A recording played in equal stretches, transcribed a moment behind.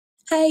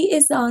Hey,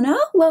 it's Anna.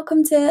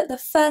 Welcome to the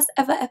first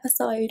ever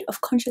episode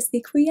of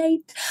Consciously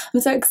Create. I'm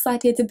so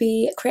excited to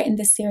be creating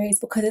this series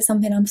because it's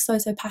something I'm so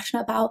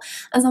passionate about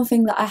and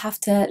something that I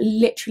have to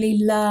literally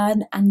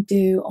learn and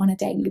do on a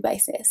daily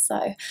basis.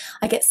 So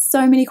I get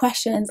so many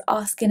questions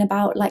asking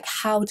about like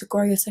how to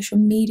grow your social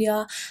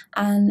media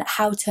and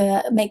how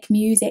to make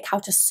music, how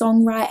to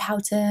songwrite, how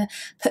to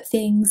put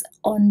things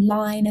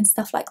online and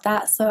stuff like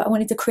that. So I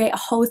wanted to create a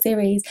whole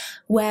series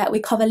where we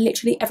cover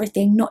literally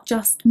everything, not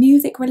just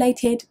music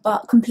related,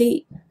 but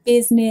complete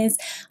business,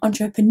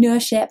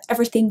 entrepreneurship,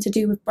 everything to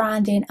do with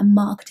branding and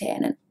marketing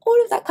and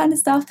all of that kind of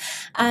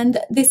stuff. And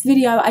this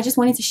video, I just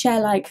wanted to share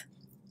like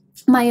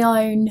my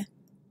own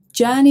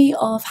journey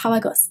of how I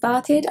got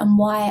started and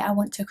why I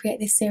want to create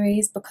this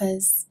series,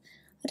 because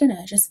I don't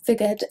know, I just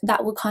figured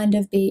that would kind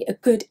of be a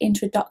good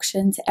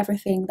introduction to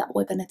everything that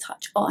we're going to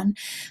touch on.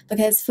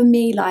 Because for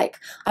me, like,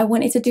 I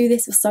wanted to do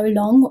this for so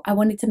long. I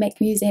wanted to make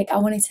music, I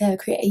wanted to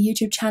create a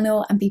YouTube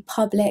channel and be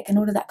public and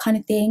all of that kind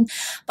of thing.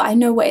 But I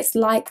know what it's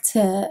like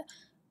to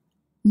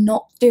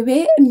not do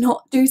it,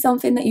 not do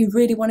something that you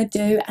really want to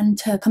do, and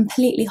to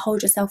completely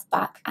hold yourself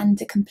back and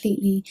to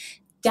completely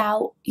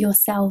doubt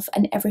yourself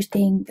and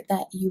everything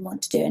that you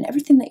want to do and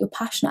everything that you're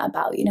passionate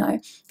about, you know.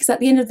 Because at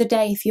the end of the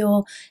day, if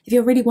you're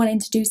really wanting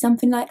to do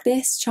something like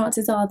this,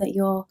 chances are that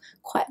you're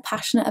quite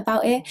passionate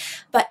about it.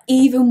 But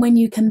even when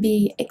you can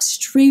be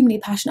extremely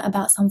passionate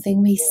about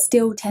something, we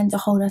still tend to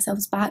hold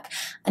ourselves back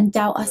and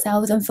doubt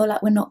ourselves and feel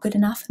like we're not good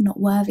enough and not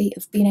worthy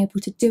of being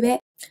able to do it.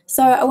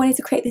 So I wanted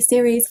to create this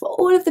series for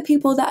all of the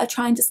people that are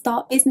trying to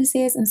start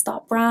businesses and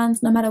start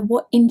brands, no matter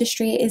what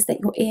industry it is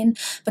that you're in,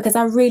 because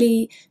I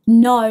really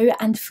know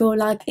and feel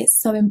like it's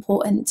so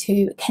important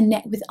to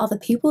connect with other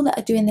people that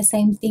are doing the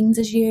same things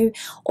as you,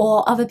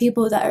 or other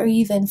people that are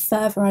even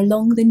further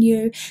along than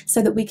you,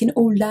 so that we can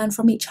all learn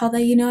from each other,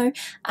 you know,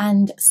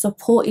 and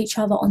support each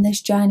other on this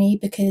journey.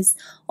 Because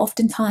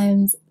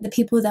oftentimes the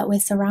people that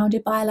we're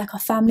surrounded by, like our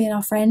family and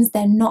our friends,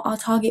 they're not our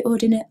target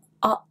audience.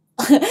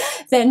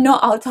 They're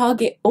not our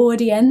target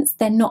audience,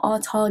 they're not our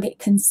target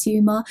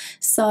consumer,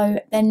 so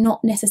they're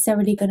not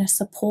necessarily going to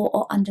support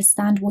or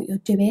understand what you're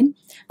doing,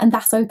 and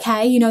that's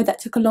okay. You know, that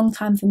took a long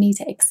time for me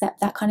to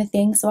accept that kind of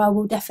thing, so I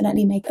will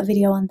definitely make a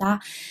video on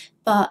that.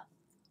 But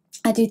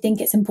I do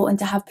think it's important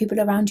to have people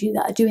around you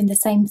that are doing the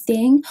same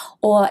thing,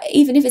 or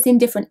even if it's in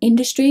different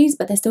industries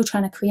but they're still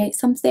trying to create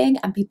something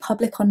and be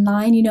public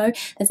online. You know,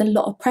 there's a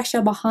lot of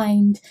pressure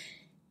behind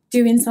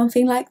doing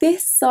something like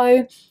this.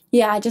 So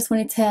yeah, I just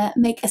wanted to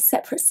make a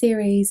separate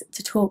series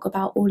to talk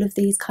about all of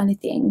these kind of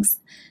things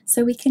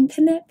so we can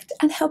connect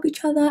and help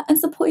each other and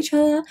support each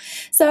other.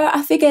 So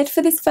I figured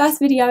for this first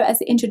video, as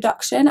the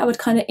introduction, I would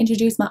kind of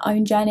introduce my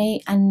own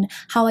journey and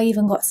how I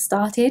even got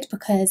started,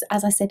 because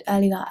as I said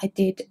earlier, I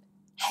did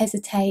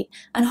hesitate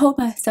and hold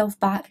myself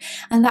back,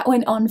 and that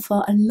went on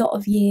for a lot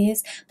of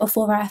years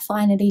before I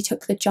finally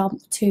took the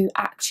jump to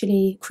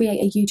actually create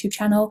a YouTube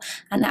channel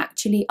and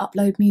actually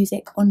upload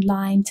music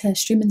online to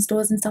streaming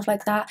stores and stuff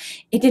like that.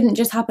 It didn't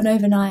just happen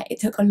overnight,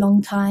 it took a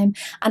long time,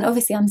 and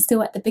obviously I'm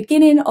still at the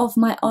beginning of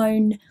my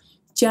own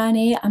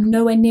journey. I'm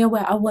nowhere near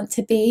where I want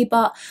to be,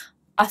 but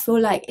I feel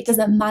like it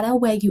doesn't matter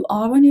where you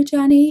are on your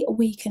journey,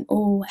 we can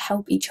all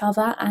help each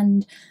other,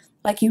 and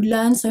like, you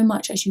learn so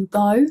much as you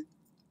go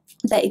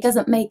that it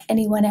doesn't make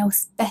anyone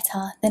else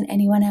better than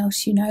anyone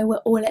else. You know, we're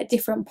all at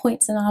different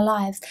points in our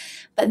lives,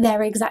 but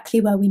they're exactly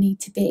where we need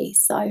to be.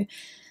 So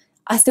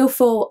I still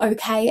feel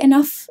okay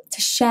enough to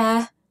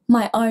share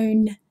my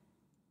own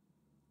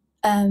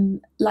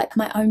like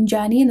my own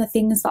journey and the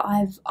things that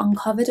I've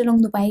uncovered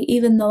along the way,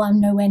 even though I'm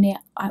nowhere near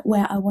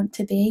where I want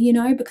to be, you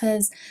know,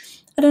 because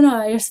I don't know,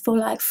 I just feel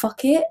like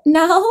fuck it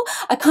now.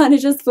 I kind of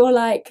just feel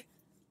like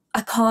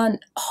I can't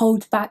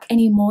hold back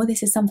anymore.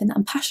 This is something that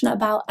I'm passionate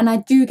about, and I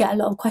do get a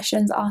lot of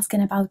questions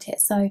asking about it.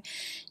 So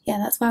yeah,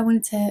 that's why I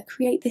wanted to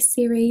create this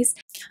series.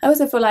 I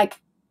also feel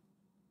like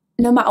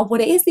no matter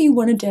what it is that you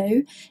want to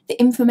do, the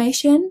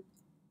information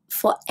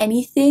for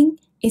anything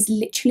is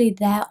literally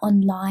there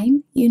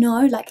online, you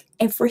know, like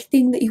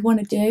everything that you want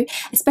to do,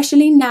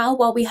 especially now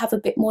while we have a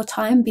bit more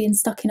time being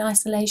stuck in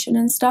isolation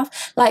and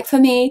stuff. Like for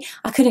me,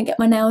 I couldn't get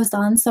my nails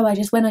done, so I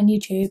just went on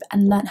YouTube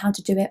and learned how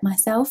to do it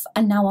myself,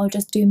 and now I'll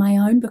just do my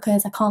own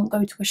because I can't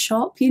go to a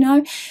shop, you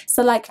know.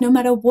 So like, no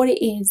matter what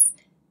it is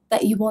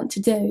that you want to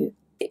do,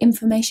 the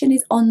information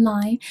is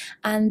online,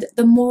 and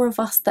the more of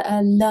us that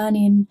are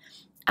learning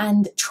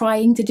and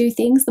trying to do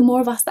things, the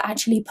more of us that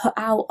actually put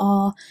out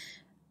our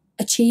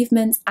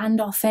achievements and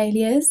our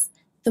failures,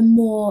 the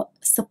more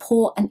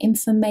support and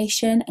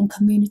information and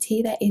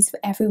community there is for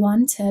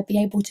everyone to be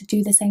able to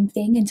do the same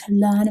thing and to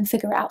learn and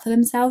figure it out for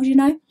themselves, you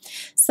know.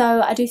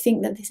 So I do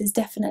think that this is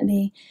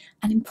definitely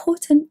an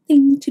important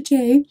thing to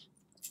do.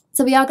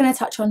 So we are going to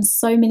touch on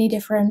so many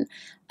different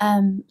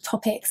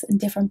topics and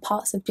different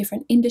parts of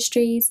different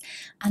industries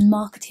and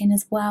marketing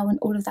as well, and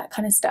all of that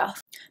kind of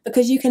stuff,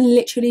 because you can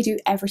literally do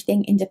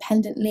everything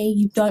independently.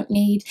 You don't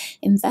need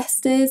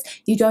investors,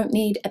 you don't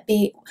need a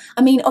big,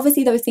 I mean,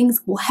 obviously those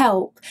things will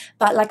help,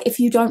 but like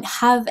if you don't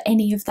have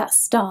any of that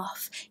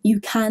stuff, you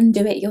can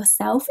do it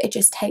yourself. It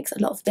just takes a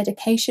lot of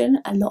dedication,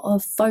 a lot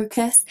of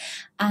focus,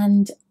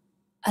 and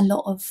a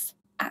lot of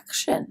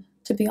action,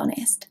 to be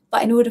honest.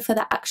 But in order for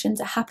that action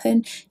to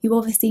happen, you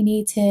obviously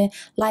need to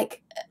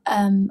like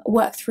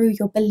work through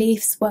your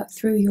beliefs, work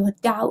through your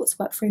doubts,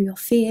 work through your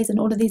fears, and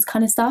all of these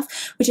kind of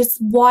stuff, which is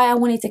why I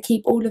wanted to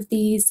keep all of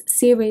these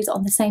series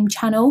on the same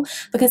channel,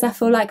 because I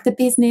feel like the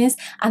business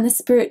and the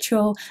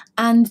spiritual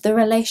and the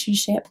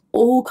relationship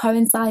all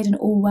coincide and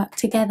all work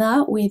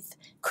together with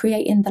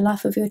creating the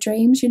life of your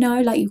dreams, you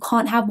know, like you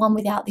can't have one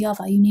without the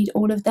other, you need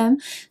all of them.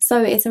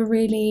 So it's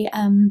really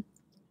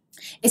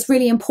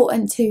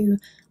important to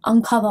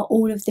uncover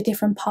all of the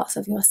different parts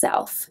of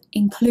yourself,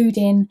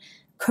 including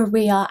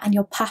career and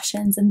your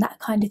passions and that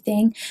kind of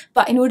thing.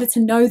 But in order to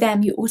know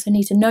them, you also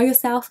need to know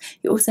yourself.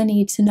 You also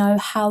need to know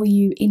how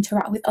you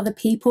interact with other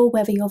people,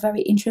 whether you're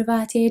very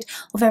introverted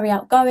or very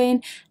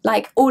outgoing,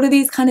 like all of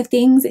these kind of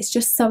things. It's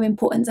just so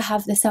important to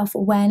have the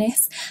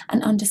self-awareness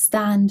and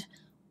understand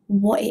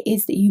what it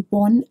is that you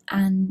want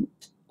and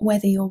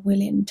whether you're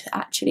willing to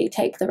actually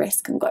take the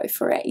risk and go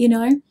for it, you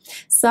know.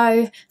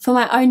 So for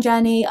my own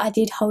journey, I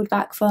did hold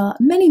back for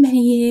many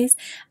years,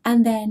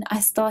 and then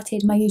I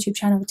started my YouTube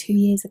channel 2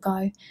 years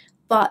ago,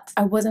 but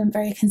I wasn't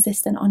very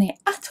consistent on it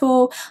at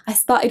all. I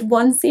started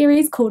one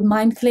series called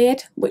Mind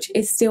Cleared, which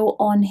is still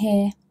on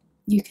here.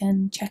 You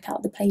can check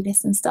out the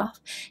playlist and stuff.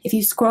 If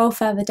you scroll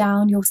further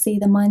down, you'll see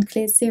the Mind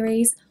Cleared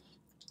series.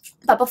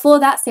 But before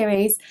that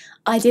series,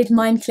 I did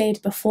Mind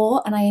Cleared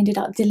before, and I ended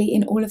up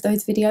deleting all of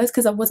those videos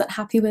because I wasn't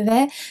happy with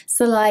it.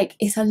 So like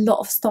it's a lot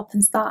of stop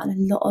and start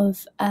and a lot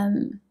of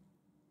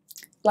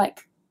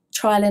like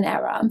trial and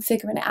error and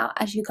figuring it out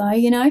as you go,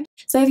 you know.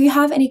 So if you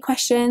have any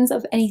questions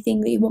of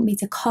anything that you want me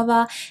to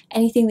cover,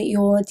 anything that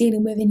you're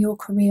dealing with in your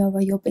career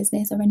or your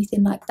business or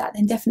anything like that,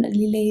 then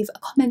definitely leave a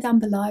comment down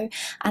below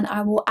and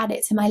I will add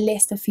it to my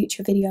list of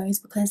future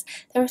videos, because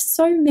there are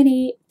so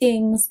many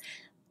things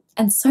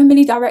and so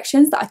many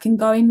directions that I can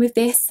go in with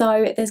this.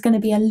 So there's going to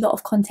be a lot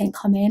of content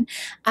coming,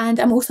 and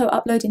I'm also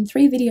uploading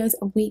 3 videos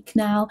a week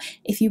now.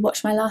 If you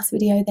watched my last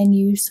video, then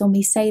you saw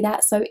me say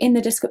that. So in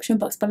the description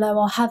box below,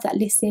 I'll have that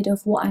listed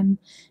of what I'm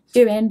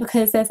doing,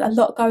 because there's a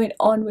lot going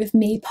on with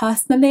me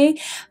personally,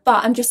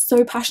 but I'm just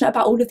so passionate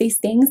about all of these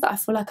things that I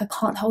feel like I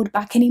can't hold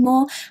back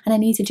anymore, and I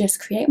need to just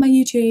create my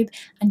YouTube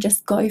and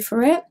just go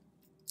for it.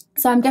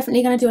 So I'm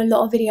definitely going to do a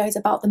lot of videos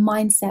about the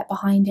mindset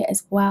behind it,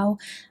 as well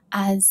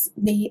as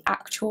the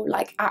actual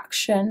like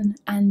action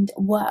and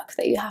work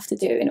that you have to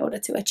do in order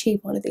to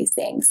achieve all of these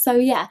things. So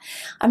yeah,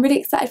 I'm really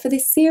excited for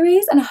this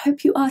series, and I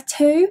hope you are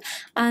too.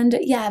 And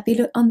yeah, be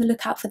on the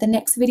lookout for the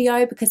next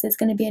video, because there's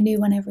going to be a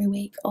new one every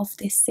week of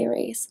this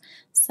series.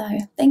 So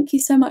thank you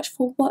so much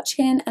for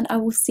watching, and I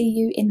will see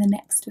you in the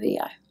next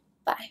video.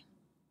 Bye.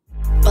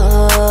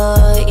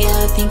 Oh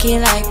yeah,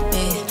 thinking like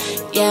me.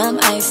 Yeah, I'm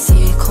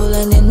icy,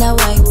 cooling in that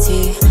white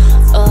tea.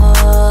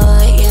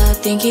 Oh yeah,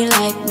 thinking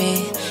like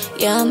me.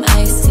 Yeah, I'm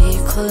icy,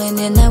 cooling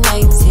in that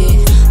white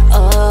tea.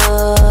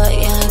 Oh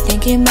yeah,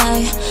 thinking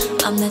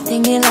I'm not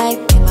thinking like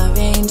me, my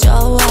range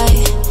all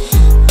white.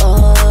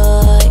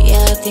 Oh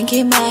yeah,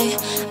 thinking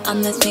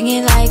I'm not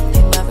thinking like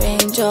me, my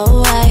range all white.